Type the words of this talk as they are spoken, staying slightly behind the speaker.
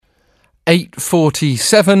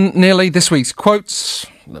8:47 nearly. This week's quotes.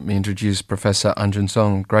 Let me introduce Professor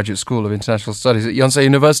Junseong, Graduate School of International Studies at Yonsei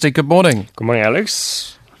University. Good morning. Good morning,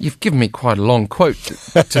 Alex. You've given me quite a long quote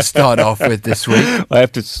to start off with this week. I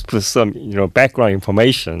have to put some, background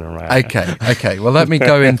information. Right? Okay. Well, let me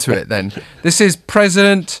go into it then. This is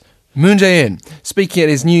President Moon Jae-in speaking at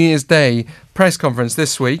his New Year's Day press conference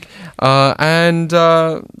this week, and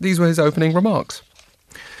these were his opening remarks.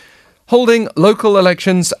 Holding local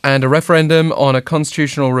elections and a referendum on a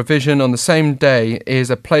constitutional revision on the same day is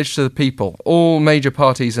a pledge to the people. All major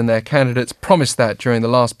parties and their candidates promised that during the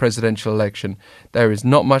last presidential election. There is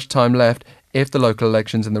not much time left if the local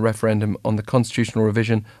elections and the referendum on the constitutional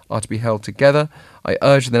revision are to be held together. I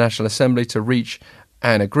urge the National Assembly to reach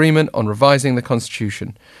an agreement on revising the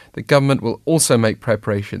constitution. The government will also make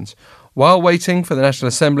preparations. While waiting for the National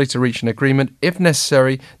Assembly to reach an agreement, if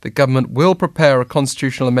necessary, the government will prepare a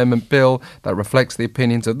constitutional amendment bill that reflects the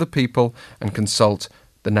opinions of the people and consult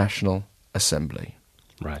the National Assembly.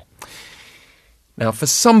 Right. Now, for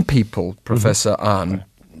some people, Professor Ahn,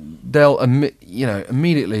 they'll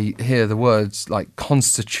immediately hear the words like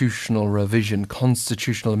constitutional revision,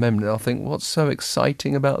 constitutional amendment. They'll think, what's so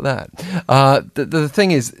exciting about that? The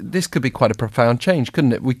thing is, this could be quite a profound change,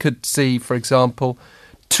 couldn't it? We could see, for example,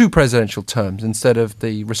 2 presidential terms instead of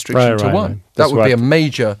the restriction to 1. Right. That would be a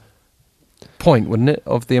major point, wouldn't it,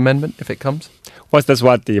 of the amendment if it comes? Well, that's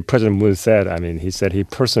what the President Moon said. I mean, he said he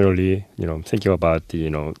personally, thinking about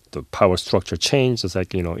the power structure change, it's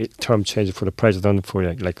like, term change for the president for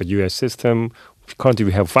like a U.S. system. Currently,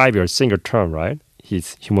 we have 5 years, single term, right? He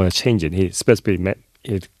want to change it. He specifically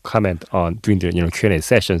comment on during the Q&A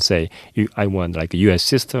session, say, I want like a U.S.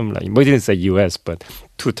 system. Like, we didn't say U.S., but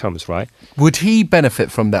 2 terms, right? Would he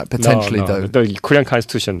benefit from that potentially, though? The Korean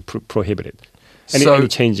Constitution prohibited. Any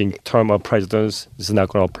changing term of presidents is not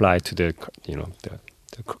going to apply to the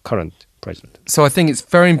current president. So I think it's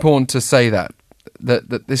very important to say that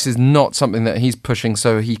this is not something that he's pushing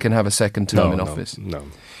so he can have a second term in office. No.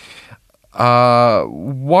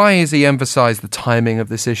 Why has he emphasised the timing of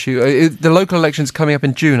this issue? The local elections coming up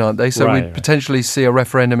in June, aren't they? So we'd potentially see a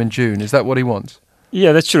referendum in June. Is that what he wants?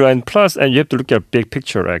 Yeah, that's true. And plus, you have to look at big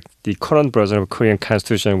picture. Like the current version of Korean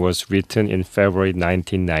Constitution was written in February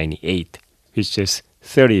 1998, which is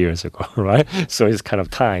 30 years ago, right? So it's kind of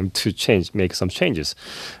time to make some changes.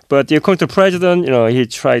 But according to the president, he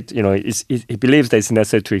tried, he believes that it's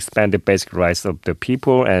necessary to expand the basic rights of the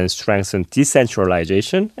people and strengthen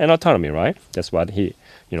decentralization and autonomy, right? That's what he,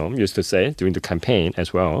 used to say during the campaign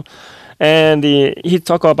as well. And he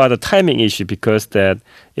talked about the timing issue because that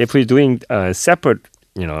if we're doing separate,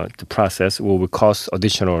 the process will cost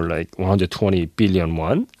additional like 120 billion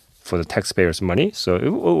won for the taxpayers' money. So it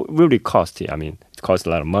will really cost, it costs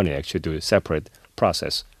a lot of money actually to do a separate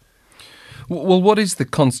process. Well, what is the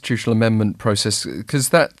constitutional amendment process? Because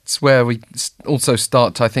that's where we also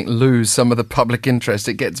start to, I think, lose some of the public interest.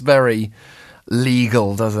 It gets very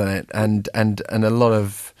legal, doesn't it? And a lot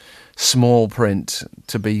of small print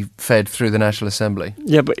to be fed through the National Assembly.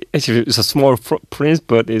 Yeah, but actually it's a small print,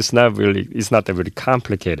 but it's not that really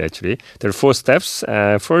complicated actually. There are 4 steps.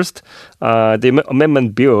 First, the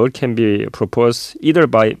amendment bill can be proposed either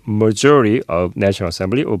by majority of National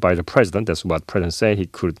Assembly or by the president. That's what president said. He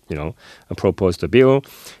could, propose the bill.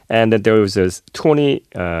 And then there is a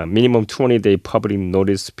minimum 20-day public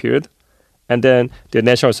notice period. And then the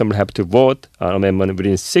National Assembly have to vote on amendment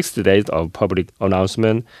within 60 days of public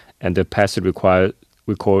announcement. And the passage we call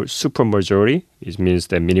supermajority. It means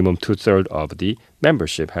that minimum 2/3 of the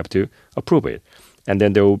membership have to approve it. And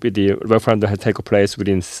then there will be the referendum that take place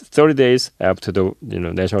within 30 days after the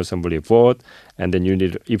National Assembly vote. And then you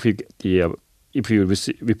need if you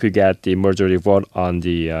get the majority vote on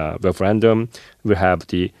the referendum, we have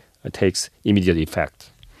takes immediate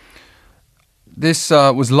effect. This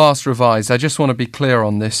was last revised. I just want to be clear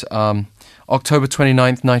on this. October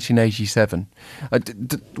 29th, 1987.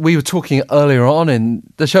 We were talking earlier on in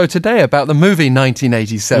the show today about the movie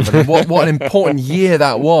 1987. What an important year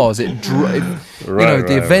that was.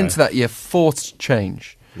 The events that year forced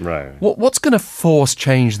change. Right. What's going to force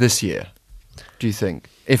change this year, do you think,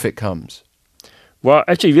 if it comes? Well,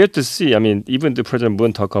 actually, we have to see. Even the President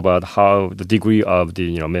Moon talk about how the degree of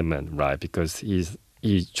the amendment, right? Because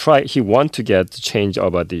he want to get change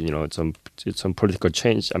about the some political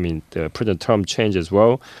change. The president term change as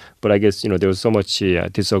well. But I guess there was so much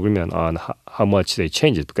disagreement on how much they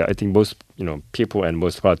change it. Because I think most people and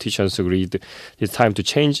most politicians agreed it's time to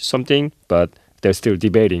change something, but they're still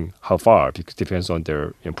debating how far because it depends on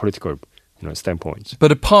their political standpoints.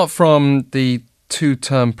 But apart from the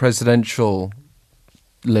 2-term presidential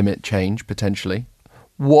limit change potentially,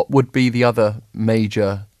 what would be the other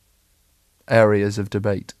major areas of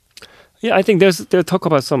debate. Yeah, I think they'll talk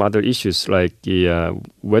about some other issues like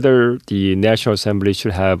whether the National Assembly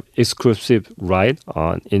should have exclusive right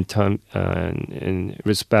in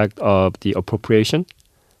respect of the appropriation,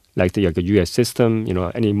 like the U.S. system.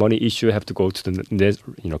 Any money issue have to go to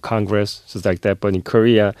the Congress, just like that. But in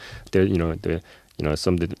Korea, the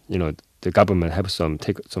government have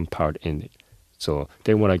take some part in it, so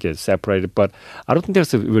they want to get separated. But I don't think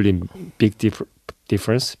there's a really big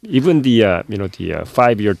difference. Even the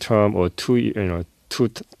 5-year term or two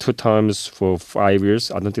terms for 5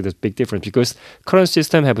 years, I don't think there's a big difference because current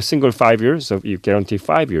system have a single 5 years, so you guarantee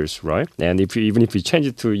 5 years, right? And even if you change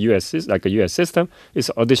it to a U.S. system, it's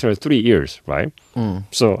additional 3 years, right?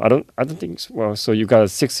 So I don't think so you got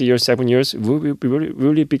 6 years, 7 years, will be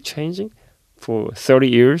really big changing for 30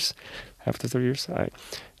 years. After 30 years,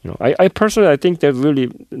 I personally think there's really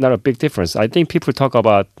not a big difference. I think people talk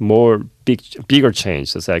about bigger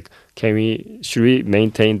change. It's like, should we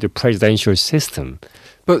maintain the presidential system?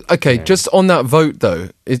 But okay, just on that vote though,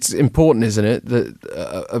 it's important, isn't it, that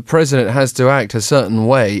a president has to act a certain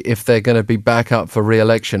way if they're going to be back up for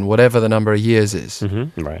re-election, whatever the number of years is.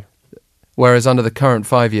 Right. Whereas under the current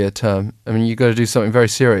 5-year term, I mean, you've got to do something very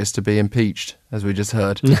serious to be impeached, as we just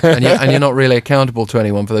heard. and you're not really accountable to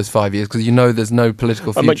anyone for those 5 years because there's no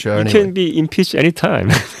political future you anyway. can be impeached anytime.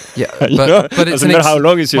 Yeah, but it's how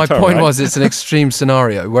long is your my term, point right? was it's an extreme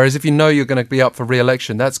scenario. Whereas if you're going to be up for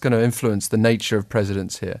re-election, that's going to influence the nature of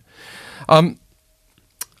presidents here.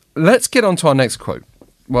 Let's get on to our next quote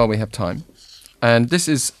while we have time. And this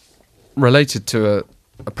is related to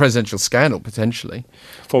a presidential scandal, potentially.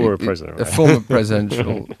 Former president, right? A former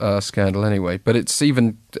presidential scandal, anyway. But it's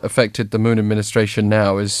even affected the Moon administration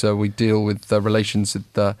now as we deal with relations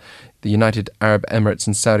with the United Arab Emirates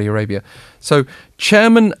and Saudi Arabia. So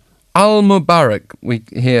Chairman Al-Mubarak, we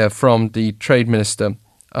hear from the trade minister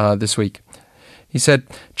this week. He said,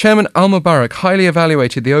 Chairman Al-Mubarak highly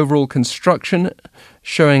evaluated the overall construction,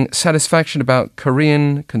 showing satisfaction about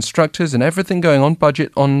Korean constructors and everything going on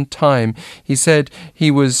budget, on time. He said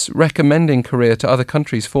he was recommending Korea to other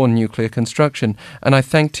countries for nuclear construction, and I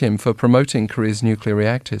thanked him for promoting Korea's nuclear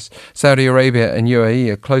reactors. Saudi Arabia and UAE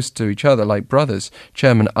are close to each other like brothers.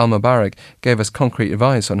 Chairman Al-Mubarak gave us concrete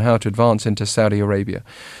advice on how to advance into Saudi Arabia.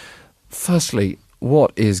 Firstly,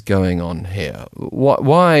 what is going on here?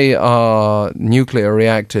 Why are nuclear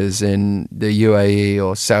reactors in the UAE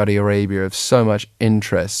or Saudi Arabia of so much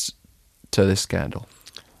interest to this scandal?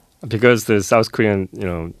 Because the South Korean,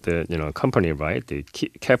 company, right, the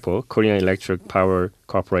KEPO, Korean Electric Power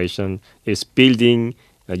Corporation, is building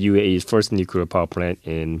UAE's first nuclear power plant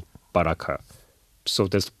in Barakah. So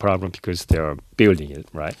that's the problem because they are building it,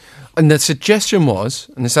 right? And the suggestion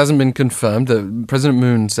was, and this hasn't been confirmed, that President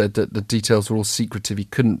Moon said that the details were all secretive. He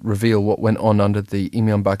couldn't reveal what went on under the Lee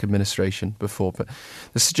Myung-bak administration before. But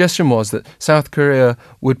the suggestion was that South Korea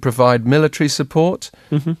would provide military support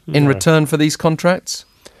in return for these contracts.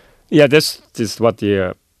 Yeah, this is what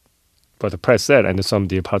the press said and some of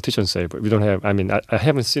the politicians say, but we don't have, I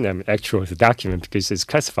haven't seen an actual document because it's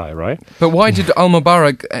classified, right? But why did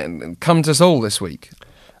Al-Mubarak come to Seoul this week?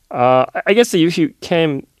 I guess he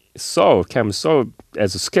came Seoul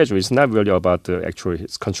as a schedule. It's not really about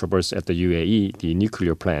his controversy at the UAE, the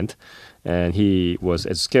nuclear plant. And he was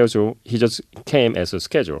as a schedule. He just came as a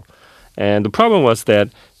schedule. And the problem was that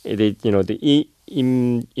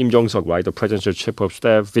Im Jong-seok, right, the presidential chief of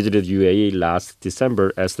staff, visited UAE last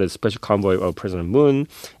December as the special convoy of President Moon,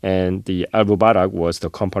 and the Al-Mubarak was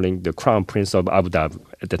accompanying the Crown Prince of Abu Dhabi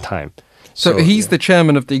at the time. So he's the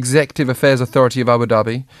chairman of the Executive Affairs Authority of Abu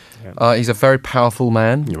Dhabi. Yeah. He's a very powerful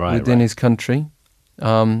man within his country.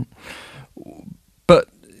 But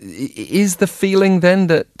is the feeling then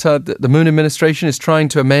that the Moon administration is trying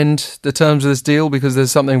to amend the terms of this deal because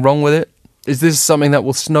there's something wrong with it? Is this something that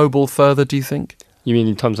will snowball further, do you think? You mean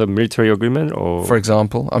in terms of military agreement? Or for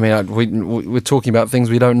example? I mean, we're talking about things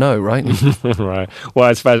we don't know, right? Right. Well,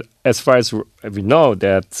 as far as we know,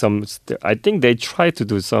 that I think they try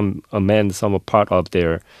to amend some part of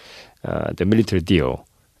their the military deal,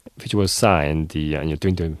 which was signed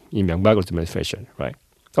during the Lee Myung-bak administration, right?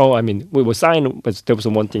 Oh, we were signed, but there was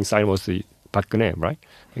one thing signed was the Park Geun-hye, right?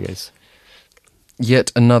 I guess.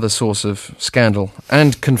 Yet another source of scandal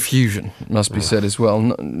and confusion, must be said as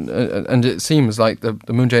well. And it seems like the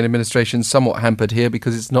Moon Jae-in administration is somewhat hampered here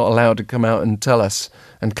because it's not allowed to come out and tell us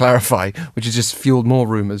and clarify, which has just fueled more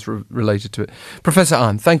rumours related to it. Professor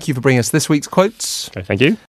Ahn, thank you for bringing us this week's quotes. Okay, thank you.